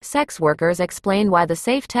Sex workers explain why the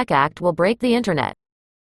Safe Tech Act will break the internet.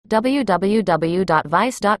 www.vice.com,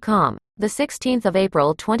 the 16th of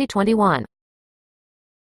April 2021.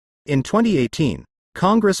 In 2018,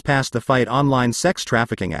 Congress passed the Fight Online Sex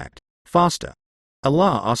Trafficking Act, FOSTA, a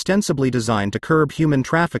law ostensibly designed to curb human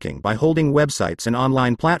trafficking by holding websites and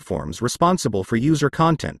online platforms responsible for user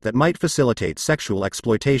content that might facilitate sexual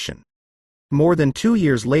exploitation. More than 2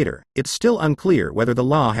 years later, it's still unclear whether the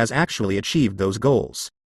law has actually achieved those goals.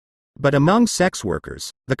 But among sex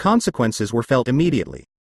workers, the consequences were felt immediately.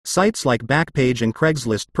 Sites like Backpage and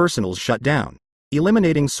Craigslist Personals shut down,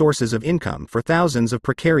 eliminating sources of income for thousands of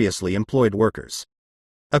precariously employed workers.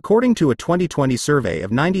 According to a 2020 survey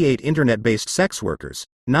of 98 internet-based sex workers,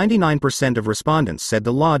 99% of respondents said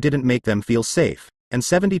the law didn't make them feel safe, and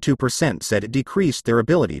 72% said it decreased their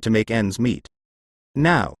ability to make ends meet.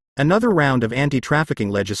 Now, another round of anti-trafficking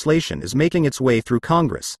legislation is making its way through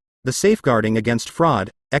Congress, the Safeguarding Against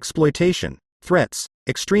Fraud, Exploitation, Threats,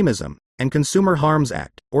 Extremism, and Consumer Harms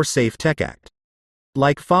Act, or Safe Tech Act.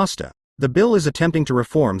 Like FOSTA, the bill is attempting to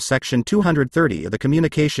reform Section 230 of the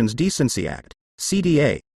Communications Decency Act,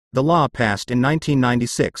 CDA, the law passed in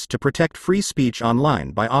 1996 to protect free speech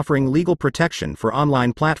online by offering legal protection for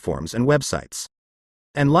online platforms and websites.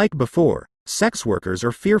 And like before, sex workers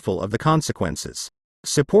are fearful of the consequences.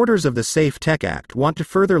 Supporters of the Safe Tech Act want to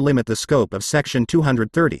further limit the scope of Section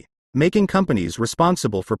 230, making companies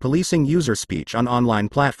responsible for policing user speech on online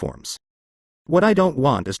platforms. What I don't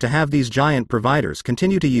want is to have these giant providers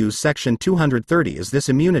continue to use Section 230 as this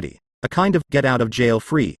immunity, a kind of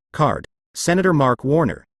get-out-of-jail-free card, Senator Mark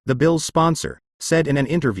Warner, the bill's sponsor, said in an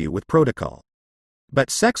interview with Protocol. But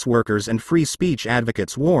sex workers and free speech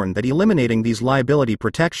advocates warn that eliminating these liability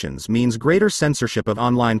protections means greater censorship of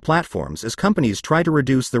online platforms as companies try to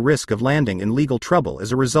reduce the risk of landing in legal trouble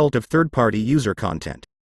as a result of third-party user content.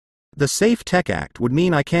 The Safe Tech Act would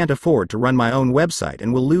mean I can't afford to run my own website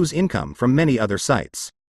and will lose income from many other sites.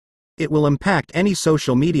 It will impact any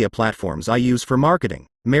social media platforms I use for marketing,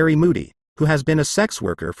 Mary Moody, who has been a sex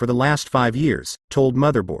worker for the last 5 years, told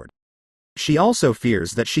Motherboard. She also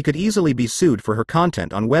fears that she could easily be sued for her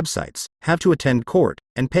content on websites, have to attend court,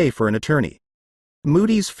 and pay for an attorney.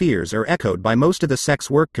 Moody's fears are echoed by most of the sex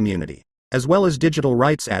work community, as well as digital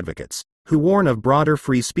rights advocates, who warn of broader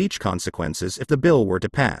free speech consequences if the bill were to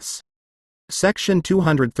pass. Section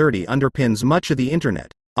 230 underpins much of the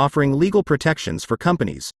internet, offering legal protections for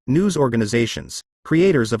companies, news organizations,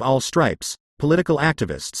 creators of all stripes, political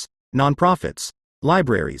activists, nonprofits,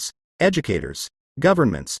 libraries, educators,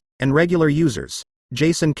 governments, and regular users.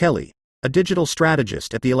 Jason Kelly, a digital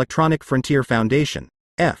strategist at the Electronic Frontier Foundation,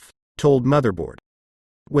 told Motherboard.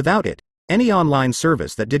 Without it, any online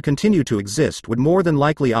service that did continue to exist would more than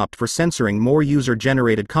likely opt for censoring more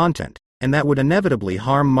user-generated content, and that would inevitably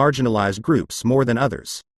harm marginalized groups more than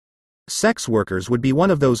others. Sex workers would be one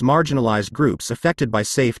of those marginalized groups affected by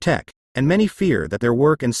Safe Tech, and many fear that their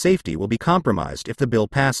work and safety will be compromised if the bill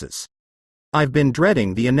passes. I've been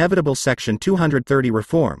dreading the inevitable Section 230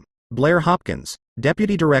 reform, Blair Hopkins,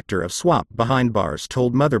 deputy director of SWAP Behind Bars,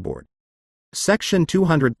 told Motherboard. Section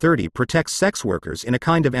 230 protects sex workers in a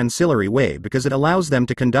kind of ancillary way because it allows them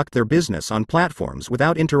to conduct their business on platforms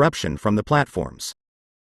without interruption from the platforms.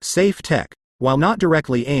 Safe Tech, while not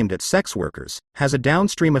directly aimed at sex workers, has a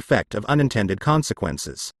downstream effect of unintended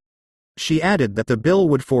consequences. She added that the bill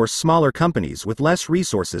would force smaller companies with less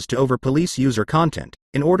resources to over-police user content,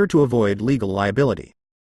 in order to avoid legal liability.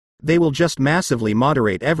 They will just massively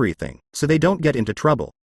moderate everything, so they don't get into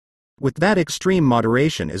trouble. With that extreme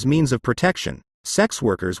moderation as means of protection, sex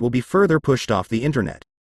workers will be further pushed off the internet.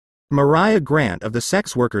 Mariah Grant of the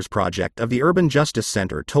Sex Workers Project of the Urban Justice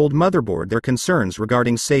Center told Motherboard their concerns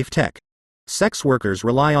regarding Safe Tech. Sex workers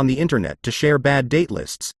rely on the internet to share bad date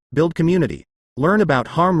lists, build community, learn about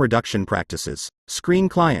harm reduction practices, screen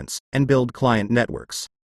clients, and build client networks.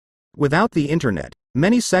 Without the internet,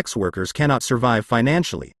 many sex workers cannot survive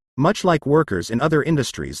financially, much like workers in other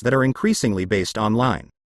industries that are increasingly based online.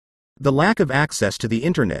 The lack of access to the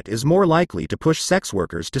internet is more likely to push sex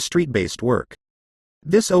workers to street-based work.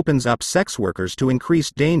 This opens up sex workers to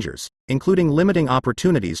increased dangers, including limiting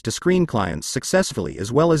opportunities to screen clients successfully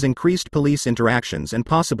as well as increased police interactions and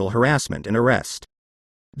possible harassment and arrest.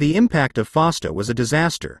 The impact of FOSTA was a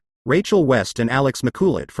disaster, Rachel West and Alex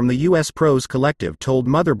McCoolett from the U.S. Pros Collective told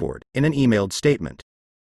Motherboard in an emailed statement.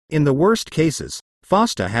 In the worst cases,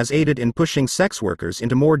 FOSTA has aided in pushing sex workers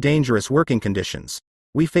into more dangerous working conditions.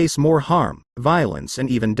 We face more harm, violence, and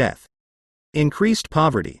even death. Increased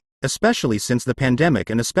poverty, especially since the pandemic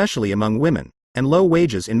and especially among women, and low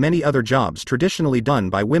wages in many other jobs traditionally done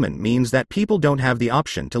by women means that people don't have the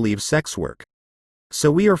option to leave sex work. So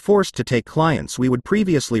we are forced to take clients we would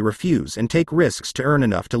previously refuse and take risks to earn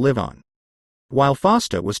enough to live on. While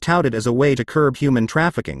FOSTA was touted as a way to curb human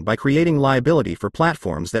trafficking by creating liability for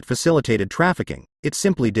platforms that facilitated trafficking, it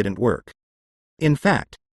simply didn't work. In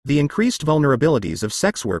fact, the increased vulnerabilities of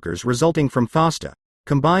sex workers resulting from FOSTA,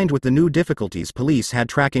 combined with the new difficulties police had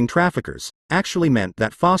tracking traffickers, actually meant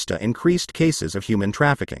that FOSTA increased cases of human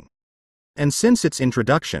trafficking. And since its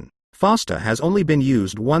introduction, FOSTA has only been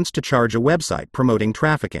used once to charge a website promoting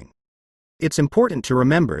trafficking. It's important to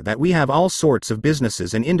remember that we have all sorts of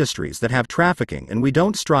businesses and industries that have trafficking, and we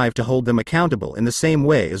don't strive to hold them accountable in the same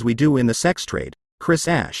way as we do in the sex trade, Chris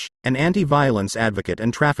Ash, an anti-violence advocate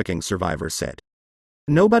and trafficking survivor, said.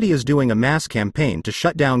 Nobody is doing a mass campaign to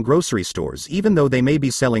shut down grocery stores even though they may be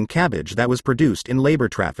selling cabbage that was produced in labor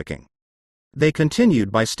trafficking. They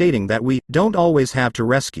continued by stating that we don't always have to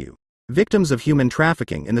rescue victims of human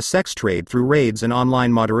trafficking in the sex trade through raids and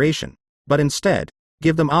online moderation, but instead,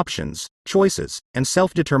 give them options, choices, and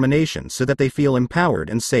self-determination so that they feel empowered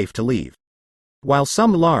and safe to leave. While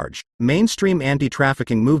some large, mainstream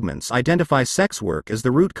anti-trafficking movements identify sex work as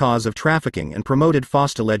the root cause of trafficking and promoted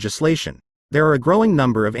FOSTA legislation, there are a growing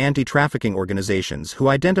number of anti-trafficking organizations who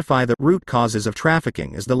identify the root causes of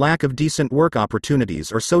trafficking as the lack of decent work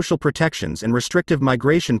opportunities or social protections and restrictive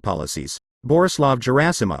migration policies. Borislav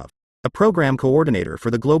Gerasimov, a program coordinator for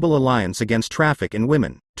the Global Alliance Against Traffic in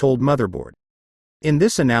Women, told Motherboard. In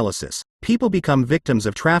this analysis, people become victims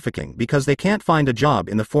of trafficking because they can't find a job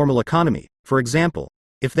in the formal economy, for example,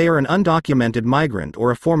 if they are an undocumented migrant or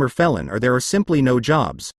a former felon, or there are simply no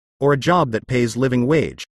jobs, or a job that pays living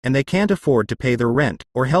wage, and they can't afford to pay their rent,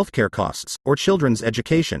 or healthcare costs, or children's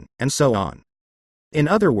education, and so on. In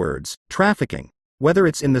other words, trafficking, whether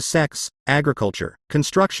it's in the sex, agriculture,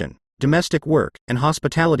 construction, domestic work, and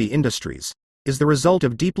hospitality industries, is the result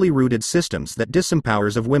of deeply rooted systems that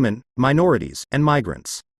disempowers of women, minorities, and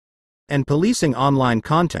migrants. And policing online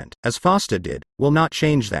content, as FOSTA did, will not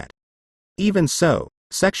change that. Even so,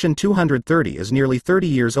 Section 230 is nearly 30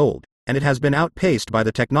 years old, and it has been outpaced by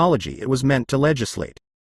the technology it was meant to legislate.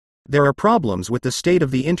 There are problems with the state of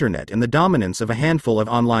the internet and the dominance of a handful of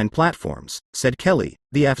online platforms, said Kelly,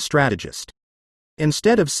 the F strategist.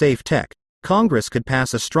 Instead of safe tech, Congress could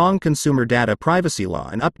pass a strong consumer data privacy law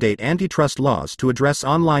and update antitrust laws to address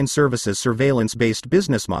online services' surveillance-based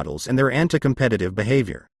business models and their anti-competitive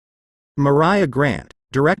behavior. Mariah Grant,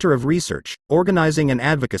 Director of Research, Organizing and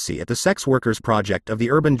Advocacy at the Sex Workers Project of the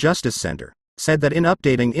Urban Justice Center, said that in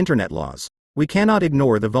updating internet laws, we cannot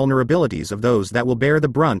ignore the vulnerabilities of those that will bear the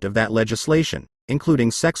brunt of that legislation, including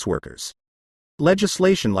sex workers.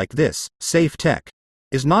 Legislation like this, Safe Tech,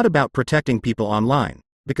 is not about protecting people online,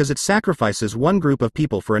 because it sacrifices one group of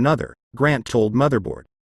people for another, Grant told Motherboard.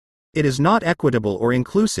 It is not equitable or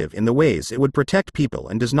inclusive in the ways it would protect people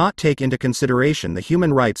and does not take into consideration the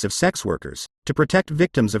human rights of sex workers, to protect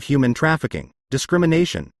victims of human trafficking,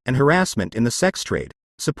 discrimination, and harassment in the sex trade.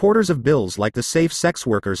 Supporters of bills like the Safe Sex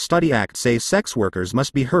Workers Study Act say sex workers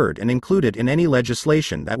must be heard and included in any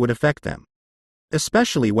legislation that would affect them,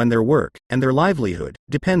 especially when their work, and their livelihood,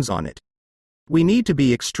 depends on it. We need to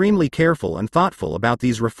be extremely careful and thoughtful about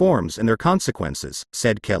these reforms and their consequences,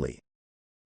 said Kelly.